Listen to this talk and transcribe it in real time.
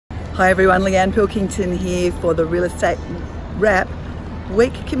Hi everyone, Leanne Pilkington here for the Real Estate Wrap,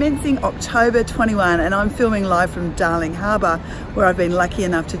 week commencing October 21, and I'm filming live from Darling Harbour, where I've been lucky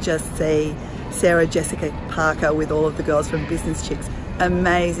enough to just see Sarah Jessica Parker with all of the girls from Business Chicks.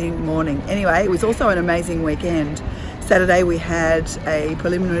 Amazing morning. Anyway, it was also an amazing weekend. Saturday we had a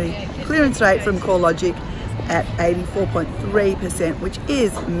preliminary clearance rate from CoreLogic at 84.3%, which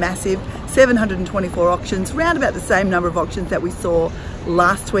is massive. 724 auctions, round about the same number of auctions that we saw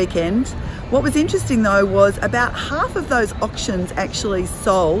last weekend. What was interesting though was about half of those auctions actually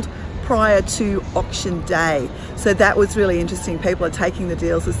sold prior to auction day. So that was really interesting. People are taking the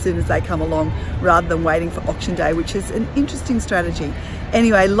deals as soon as they come along rather than waiting for auction day, which is an interesting strategy.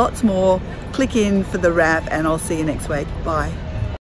 Anyway, lots more. Click in for the wrap and I'll see you next week. Bye.